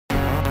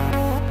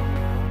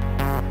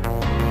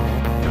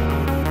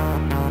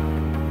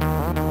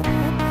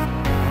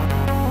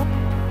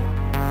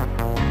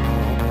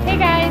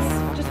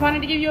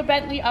give you a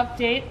Bentley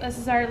update. This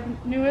is our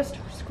newest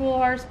school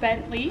horse,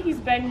 Bentley. He's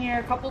been here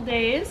a couple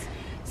days.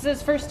 This is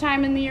his first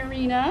time in the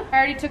arena. I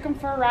already took him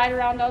for a ride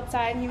around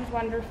outside and he was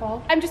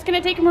wonderful. I'm just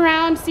gonna take him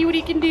around, see what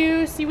he can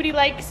do, see what he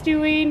likes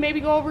doing, maybe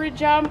go over a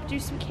jump, do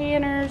some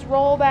canners,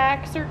 roll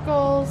back,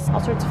 circles, all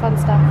sorts of fun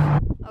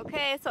stuff.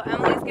 Okay, so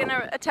Emily's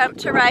gonna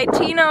attempt to ride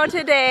Tino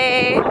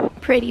today.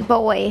 Pretty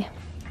boy.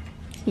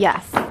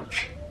 Yes.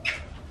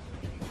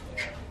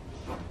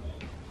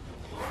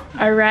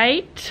 All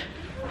right,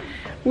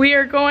 we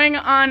are going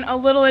on a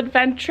little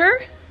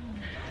adventure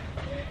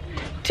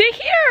to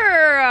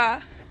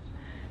here.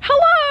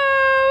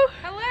 Hello.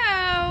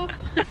 Hello.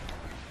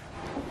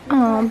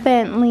 Oh,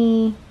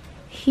 Bentley.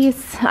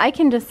 I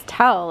can just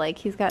tell, like,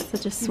 he's got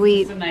such a sweet.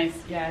 He's a nice,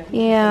 yeah.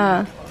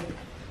 Yeah.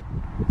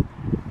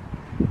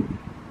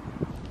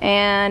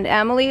 And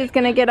Emily is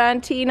gonna get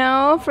on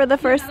Tino for the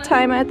first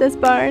time at this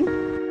barn.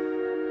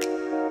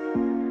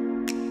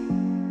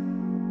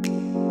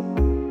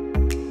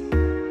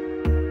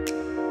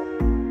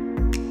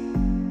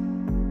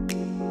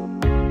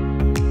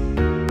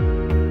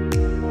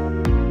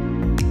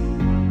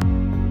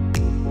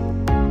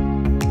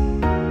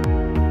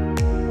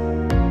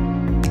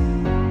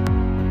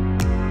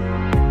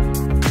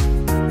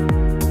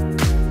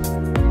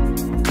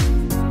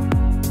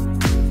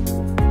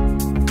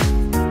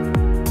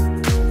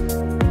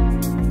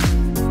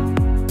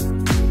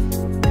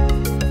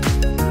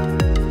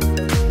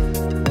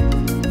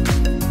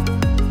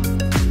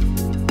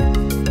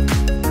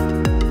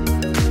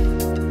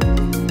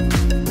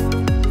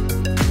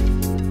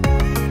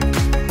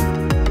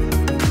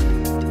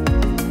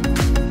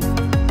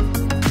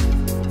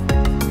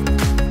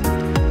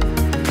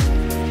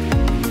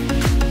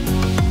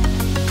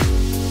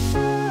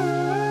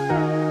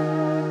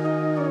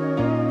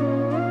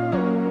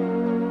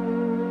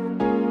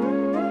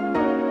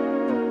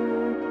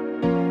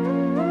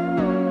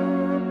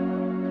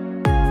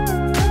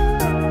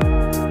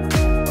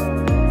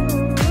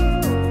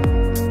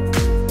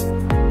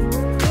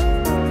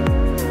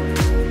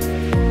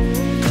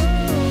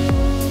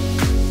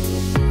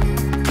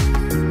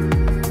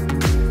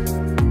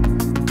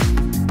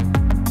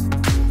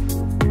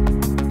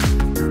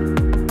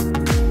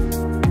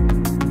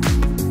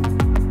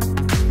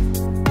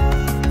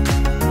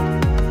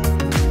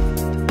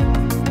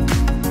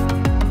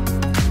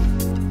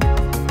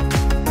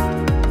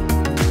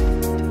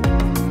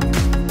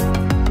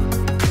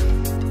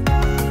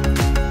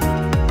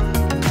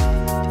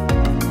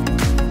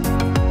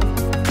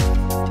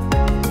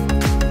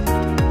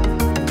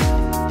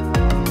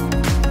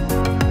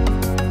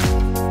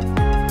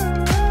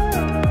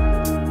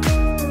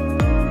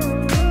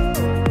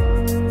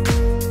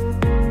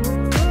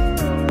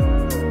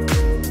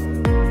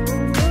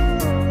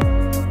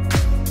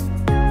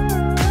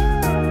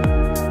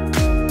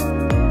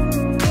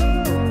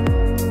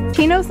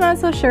 Tino's not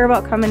so sure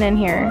about coming in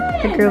here,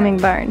 the grooming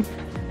barn.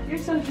 You're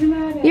so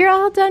dramatic. You're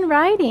all done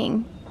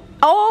riding.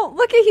 Oh,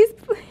 look at he's.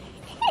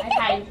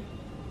 Hi.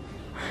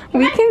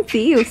 We can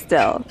see you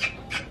still.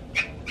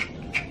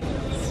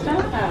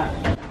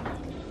 Stop.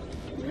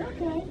 You're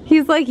okay.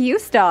 He's like, you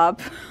stop.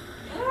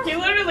 He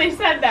literally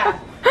said that.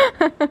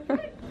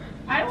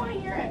 I don't want to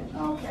hear it.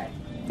 Oh, okay.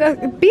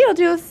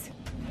 Beetlejuice.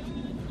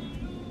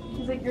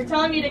 He's like, you're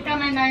telling me to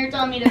come in, now you're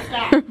telling me to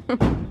stop.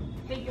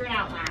 Figure it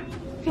out, Mom.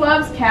 He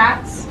loves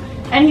cats,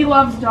 and he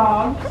loves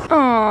dogs.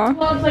 Aw. He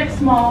loves, like,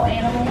 small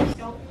animals.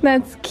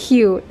 That's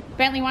cute.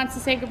 Bentley wants to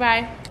say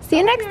goodbye. See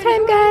you next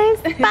time,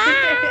 guys.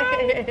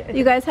 Bye.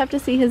 You guys have to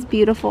see his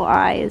beautiful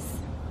eyes.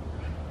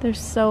 They're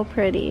so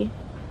pretty.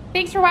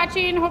 Thanks for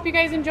watching. Hope you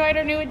guys enjoyed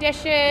our new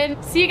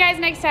addition. See you guys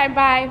next time.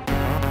 Bye.